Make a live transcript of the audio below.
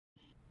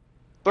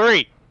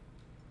3,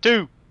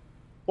 2,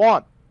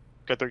 1.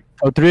 Go 3.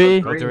 Oh, three.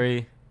 Go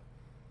 3.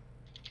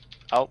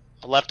 Oh,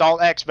 I left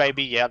Alt X,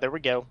 baby. Yeah, there we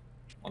go.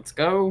 Let's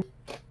go.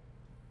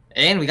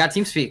 And we got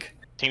TeamSpeak.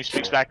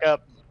 TeamSpeak's back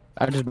up.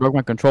 I just broke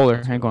my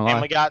controller. Ain't gonna And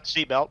lie. we got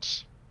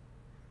seatbelts.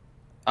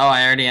 Oh,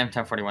 I already am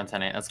 1041,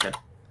 10:8. That's good.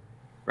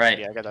 Right.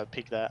 Yeah, I gotta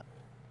peek that.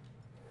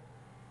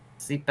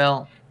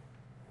 Seatbelt.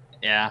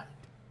 Yeah.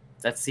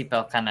 That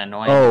seatbelt kind of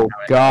annoying. Oh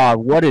God,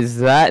 what is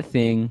that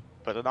thing?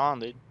 Put it on,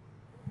 dude.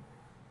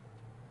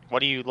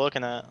 What are you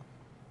looking at?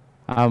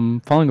 I'm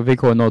following a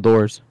vehicle with no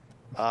doors.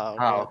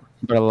 Oh.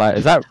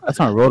 But that's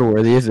not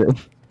roadworthy, is it?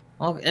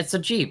 Well, it's a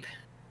Jeep.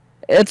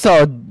 It's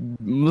a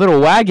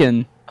little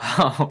wagon.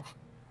 Oh,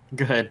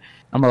 good.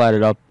 I'm gonna light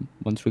it up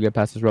once we get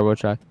past this railroad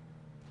track.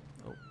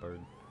 Oh, bird.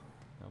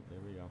 Oh, there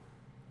we go.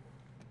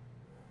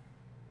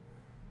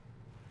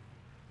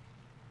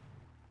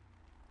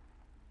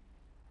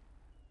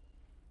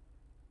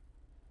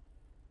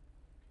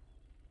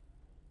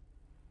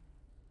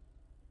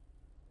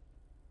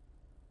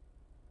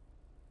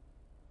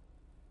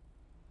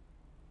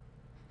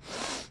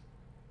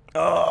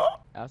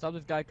 I stopped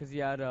this guy because he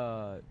had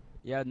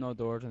no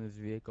doors on his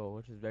vehicle,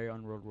 which is very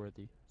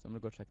unroadworthy. So I'm gonna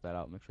go check that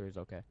out, make sure he's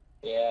okay.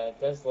 Yeah, it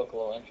does look a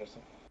little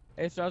interesting.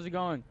 Hey, sir, how's it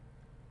going?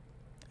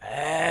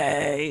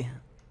 Hey,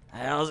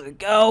 how's it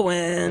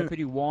going?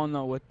 Deputy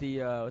Walnut with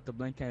the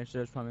Blink County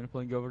Sheriff's Department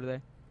pulling you over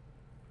today.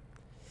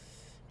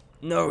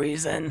 No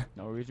reason.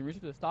 No reason.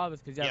 Reason for the stop is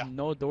because you have Yeah.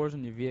 no doors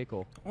on your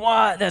vehicle.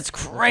 What? That's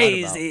that about?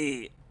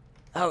 crazy.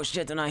 Oh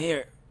shit, they're not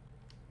here.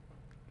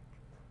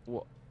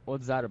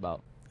 What's that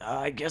about?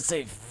 I guess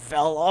they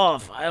fell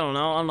off. I don't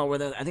know. I don't know where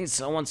they. I think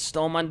someone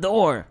stole my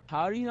door.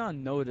 How do you not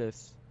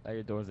notice that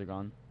your doors are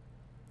gone?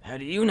 How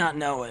do you not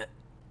know it?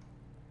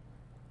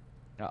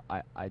 No,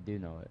 I do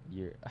know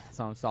it.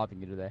 So I'm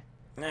stopping you today.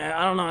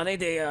 I don't know. I think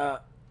they. I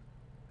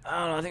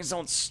don't know. I think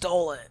someone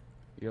stole it.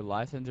 Your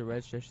license, your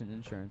registration, and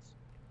insurance.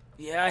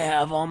 Yeah, I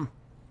have them.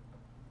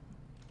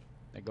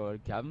 Now go to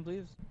the cabin,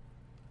 please.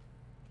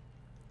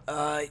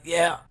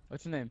 Yeah.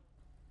 What's your name?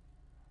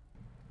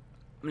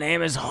 My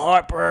name is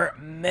Harper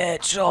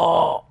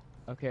Mitchell.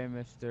 Okay,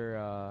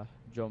 Mr.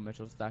 Joe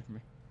Mitchell, stack for me.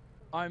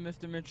 All right,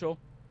 Mr. Mitchell.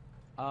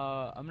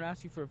 I'm gonna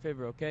ask you for a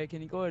favor, okay?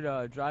 Can you go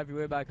and drive your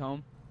way back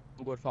home?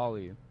 We'll go follow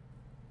you.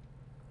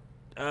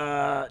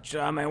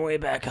 Drive my way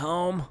back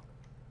home.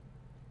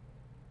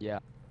 Yeah.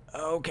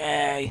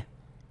 Okay.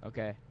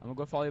 Okay, I'm gonna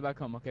go follow you back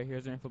home. Okay,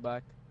 here's your info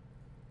back.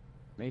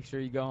 Make sure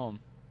you go home.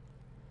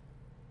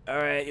 All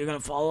right, you're gonna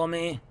follow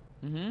me.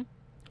 Mm-hmm.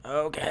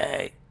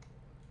 Okay.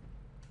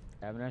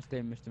 Have a nice day,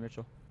 Mr.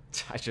 Mitchell.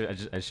 I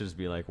should just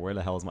be like, where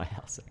the hell is my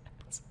house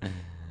at?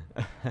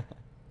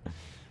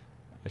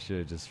 I should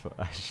have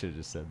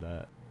just said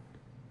that.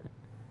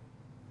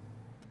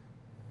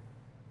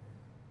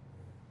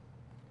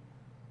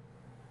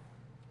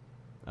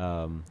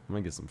 I'm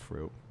gonna get some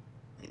fruit.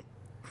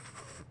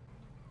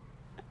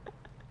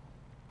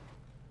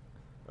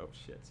 Oh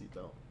shit,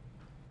 seatbelt.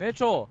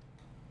 Mitchell!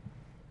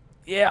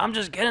 Yeah, I'm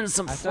just getting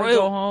some I fruit. said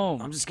go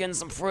home. I'm just getting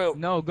some fruit.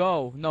 No,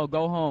 go. No,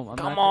 go home. I'm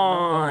Come not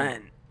on, no,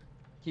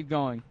 keep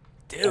going.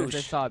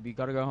 douche, Stop. You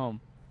gotta go home.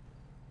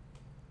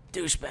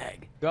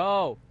 douchebag.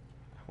 Go!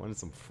 I wanted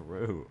some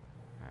fruit.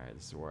 Alright,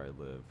 this is where I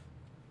live.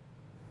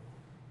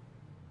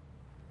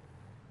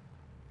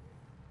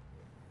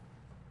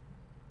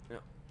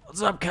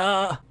 What's up,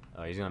 car?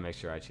 Oh, he's gonna make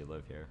sure I actually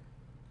live here.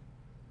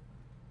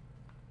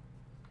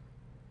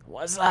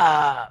 What's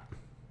up?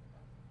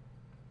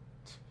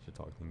 Should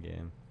talk in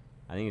game.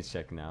 I think it's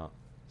checking out.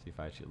 See if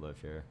I actually live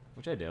here,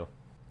 which I do.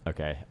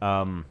 Okay.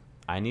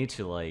 I need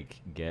to like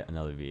get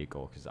another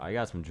vehicle because I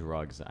got some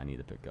drugs that I need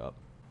to pick up.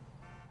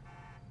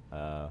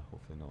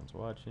 Hopefully no one's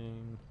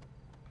watching.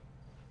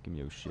 Give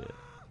me your shit.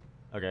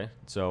 Okay,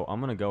 so I'm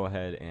gonna go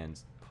ahead and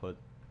put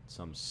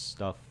some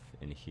stuff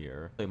in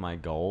here. My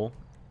goal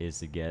is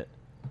to get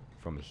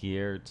from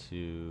here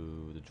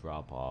to the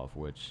drop off,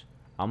 which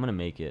I'm gonna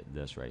make it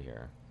this right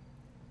here.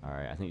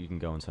 Alright, I think you can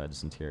go inside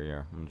this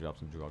interior. I'm gonna drop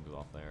some drugs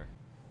off there.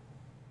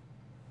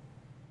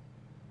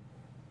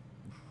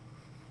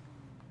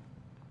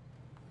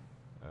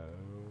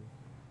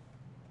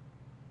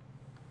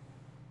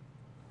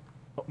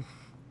 Oh.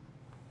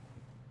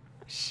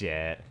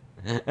 Shit.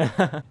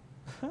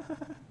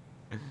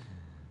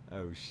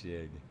 Oh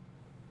shit.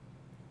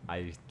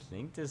 I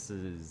think this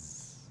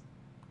is...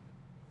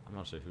 I'm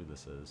not sure who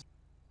this is.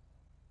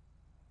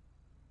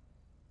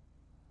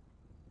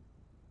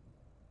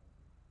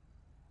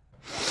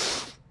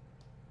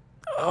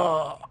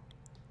 Oh.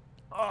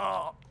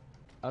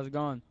 How's it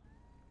going?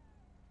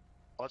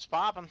 What's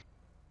poppin'?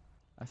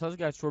 I saw this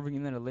guy swerving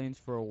in the lanes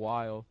for a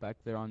while back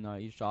there on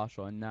East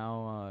Joshua, and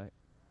now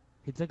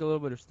he took a little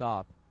bit of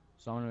stop.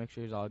 So I want to make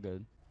sure he's all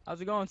good. How's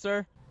it going,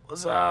 sir?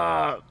 What's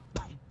up?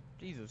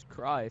 Jesus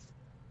Christ.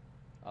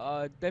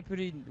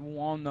 Deputy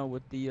Walnut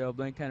with the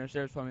Blaine County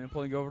Sheriff's Department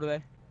pulling you over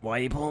today. Why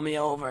you pulling me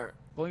over?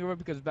 Pulling you over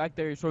because back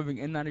there you're swerving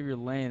in and out of your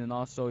lane, and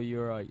also you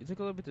took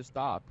a little bit to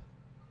stop.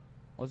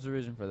 What's the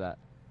reason for that?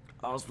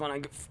 I was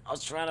trying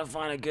to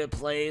find a good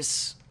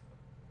place.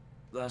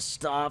 the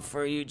stop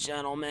for you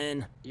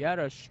gentlemen. You had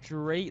a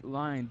straight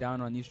line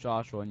down on East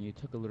Joshua, and you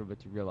took a little bit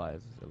to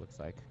realize. It looks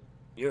like.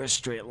 You're a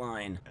straight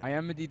line. I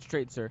am indeed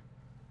straight, sir.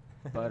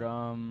 But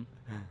are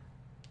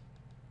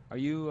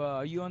you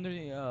under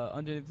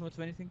the influence of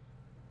anything?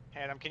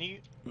 Adam, can you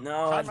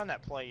No, try and run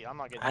that plate? I'm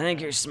not getting. I think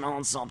you're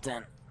smelling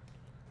something.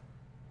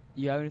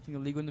 You have anything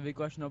illegal in the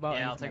vehicle I should know about?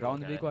 Yeah, I'll Anything take at a all in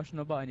look the at vehicle I should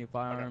know about? Any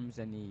firearms,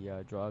 any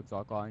drugs,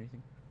 alcohol,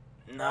 anything?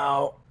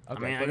 No.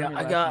 Okay, I mean, put on your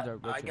I license got, or I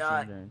registration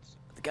got. insurance.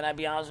 Can I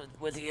be honest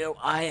with you?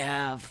 I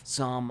have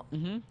some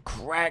Mm-hmm.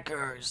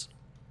 crackers.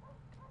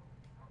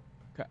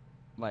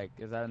 Like,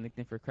 is that a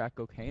nickname for crack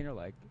cocaine or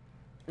like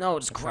No,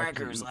 it's That's actually-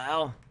 crackers,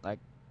 Al. Yeah, like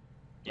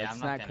I'm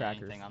snack not getting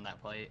crackers? anything on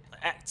that plate.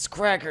 It's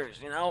crackers,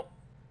 you know?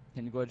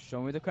 Can you go ahead and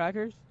show me the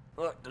crackers?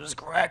 Look, there's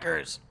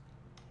crackers.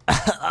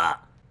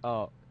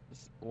 Oh,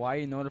 why are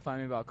you notifying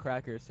me about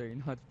crackers, sir? You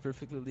know it's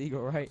perfectly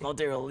legal, right? Thought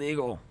they were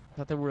illegal. I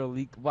thought they were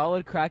illegal. Why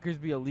would crackers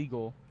be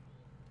illegal?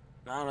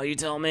 I don't know, you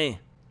tell me.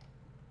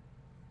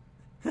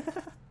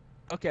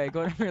 Okay,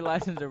 go to your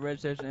license or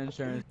registration and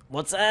insurance.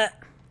 What's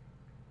that?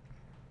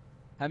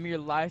 Hand me your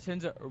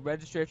license,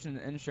 registration,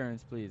 and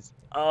insurance, please.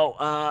 Oh,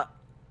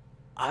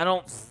 I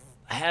don't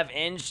have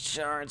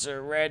insurance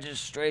or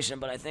registration,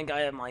 but I think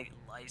I have my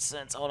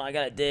license. Hold on, I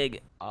gotta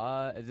dig.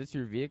 Is this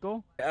your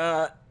vehicle?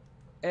 It's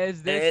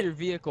Is this your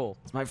vehicle?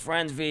 my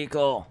friend's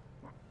vehicle.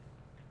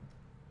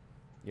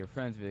 Your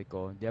friend's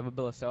vehicle. Do you have a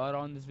bill of sale out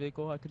on this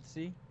vehicle I could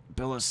see?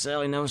 Bill of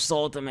sale, he never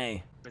sold it to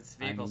me. This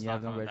I mean, vehicle's you not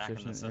have no coming back in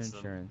registration the or system.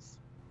 insurance.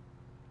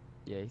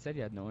 Yeah, he said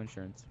he had no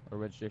insurance or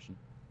registration.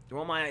 You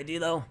want my ID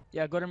though?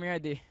 Yeah, go to my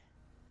ID.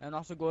 And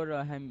also go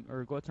to him,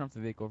 or go turn off the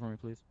vehicle for me,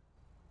 please.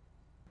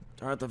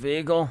 Turn off the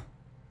vehicle.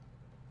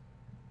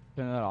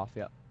 Turn that off,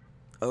 yeah.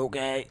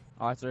 Okay.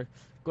 Alright, sir.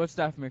 Go to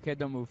staff for me, okay?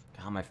 Don't move.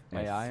 God, my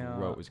Hey,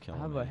 throat was killing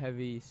I have me. a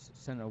heavy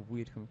scent of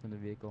weed coming from the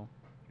vehicle.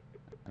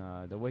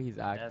 The way he's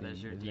acting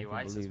there's your is making me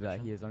DUI believe that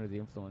suspicion. he is under the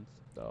influence.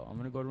 So I'm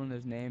gonna go run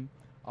his name,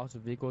 also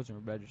vehicles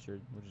and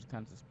registered, which is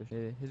kind of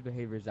suspicious. His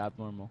behavior is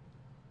abnormal.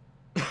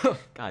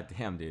 God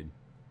damn, dude.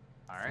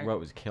 Alright. Throat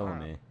was killing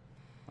Alright. me.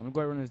 I'm gonna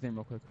go run his name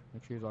real quick.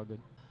 Make sure he's all good.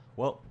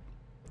 Well,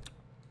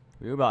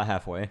 we were about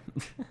halfway.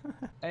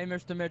 Hey,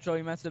 Mr. Mitchell,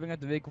 you mind stepping out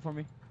the vehicle for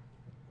me?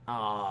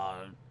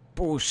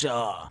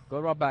 Busha. Go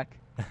roll back.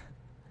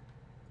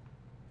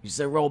 You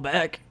said roll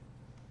back?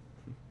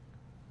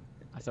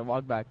 I said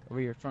walk back over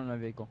here, front of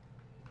my vehicle.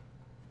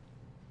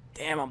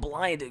 Damn, I'm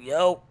blinded,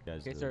 yo.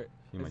 Guys, Okay, the sir.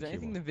 human Is there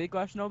anything in keyboard. the vehicle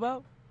I should know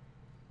about?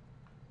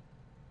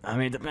 I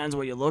mean, it depends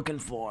what you're looking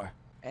for.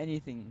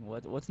 Anything.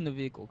 What's in the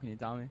vehicle? Can you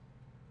tell me?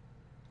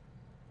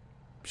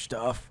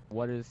 Stuff.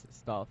 What is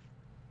stuff?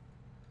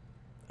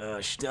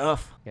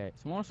 Stuff. Okay,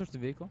 someone want to search the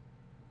vehicle?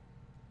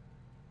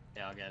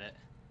 Yeah, I'll get it.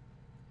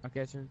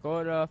 Okay, sir. Go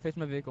ahead, face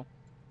my vehicle.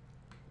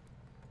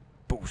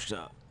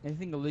 Busha.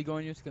 Anything illegal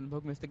in you? It's gonna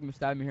poke me, stick me,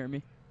 stab me, hurt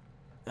me?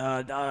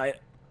 I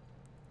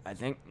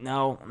think,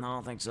 no, I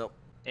don't think so.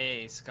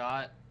 Hey,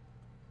 Scott.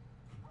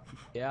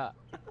 Yeah.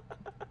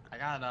 I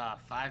got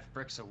 5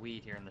 bricks of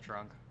weed here in the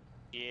trunk.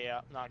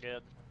 Yeah, not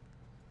good.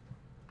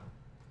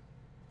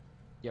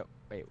 Yo,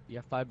 wait. You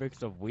have 5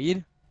 bricks of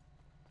weed?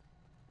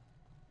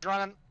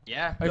 Running.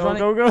 Yeah. Are you Go,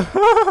 running? go,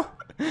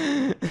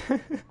 go!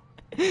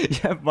 You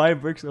have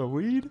 5 bricks of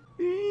weed?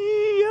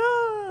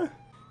 Yeah!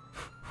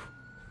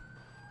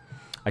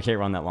 I can't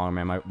run that long,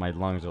 man. My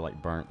lungs are like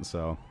burnt,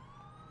 so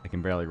I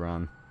can barely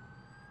run.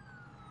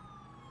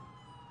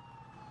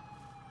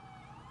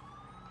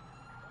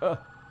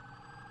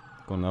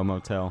 Go no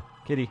motel.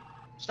 Kitty.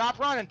 Stop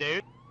running,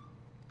 dude.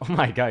 Oh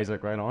my god, he's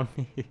like right on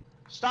me.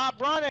 Stop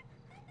running.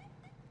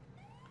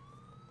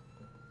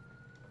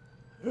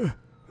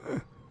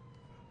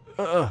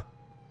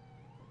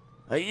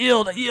 I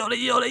yield, I yield, I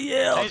yield, I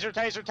yield. Taser,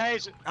 taser,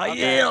 taser. I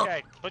Okay, yield.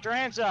 okay. Put your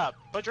hands up.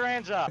 Put your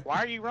hands up. Why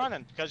are you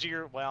running? Because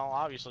you're, well,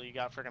 obviously you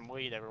got freaking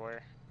weed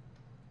everywhere.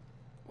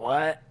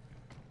 What?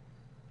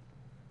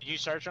 Did you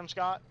search them,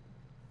 Scott?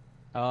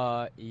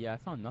 Yeah, I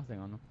found nothing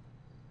on them.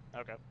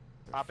 Okay.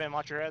 Hop in,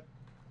 watch your head.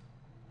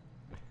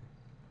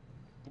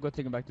 We'll go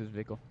take him back to his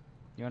vehicle.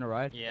 You wanna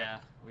ride? Yeah,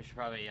 we should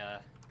probably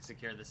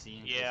secure the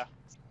scene. 'cause Yeah.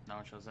 No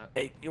one shows up.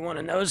 Hey, you want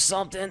to know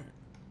something?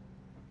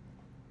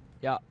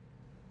 Yeah.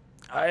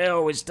 I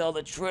always tell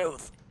the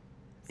truth,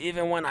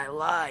 even when I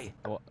lie.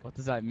 What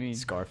does that mean?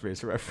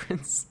 Scarface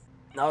reference.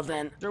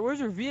 Nothing. Sir, where's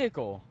your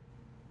vehicle?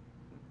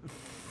 My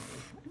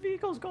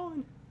vehicle's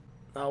gone.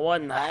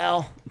 What in the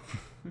hell?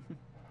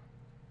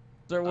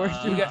 Sir, where's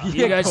your You vehicle?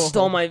 You guys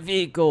stole my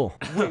vehicle.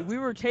 Wait, we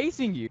were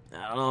chasing you.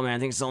 I don't know, man. I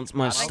think someone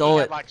might I have think stole we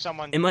had, it. like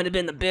someone. It might have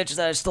been the bitch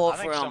that I stole I it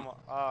think from. someone.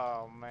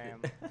 Oh man.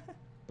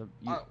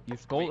 You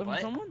stole wait, it from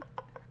what? someone?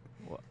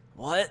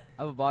 What?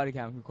 I have a body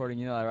cam recording.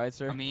 You know that, right,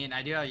 sir? I mean,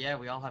 I do. Yeah,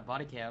 we all have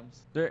body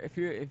cams. Sir, if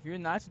you're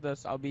nice with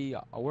us, I'll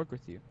work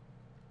with you.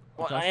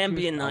 Well, Tell us I the am truth,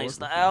 being I'll nice. work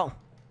The with you. hell?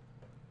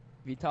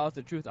 If you tell us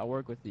the truth, I'll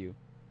work with you.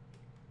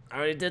 I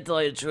already did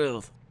tell you the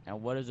truth.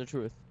 And what is the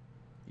truth?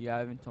 You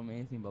haven't told me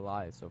anything but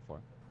lies so far.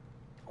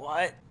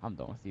 What? I'm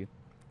done with you.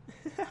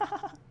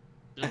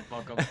 Just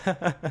fuck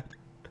 'em.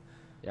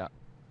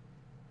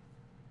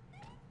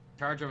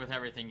 Charge her with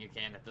everything you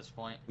can at this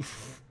point.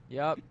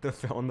 Yep. They're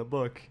filling the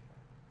book.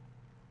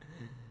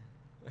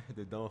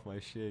 They're done with my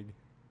shig.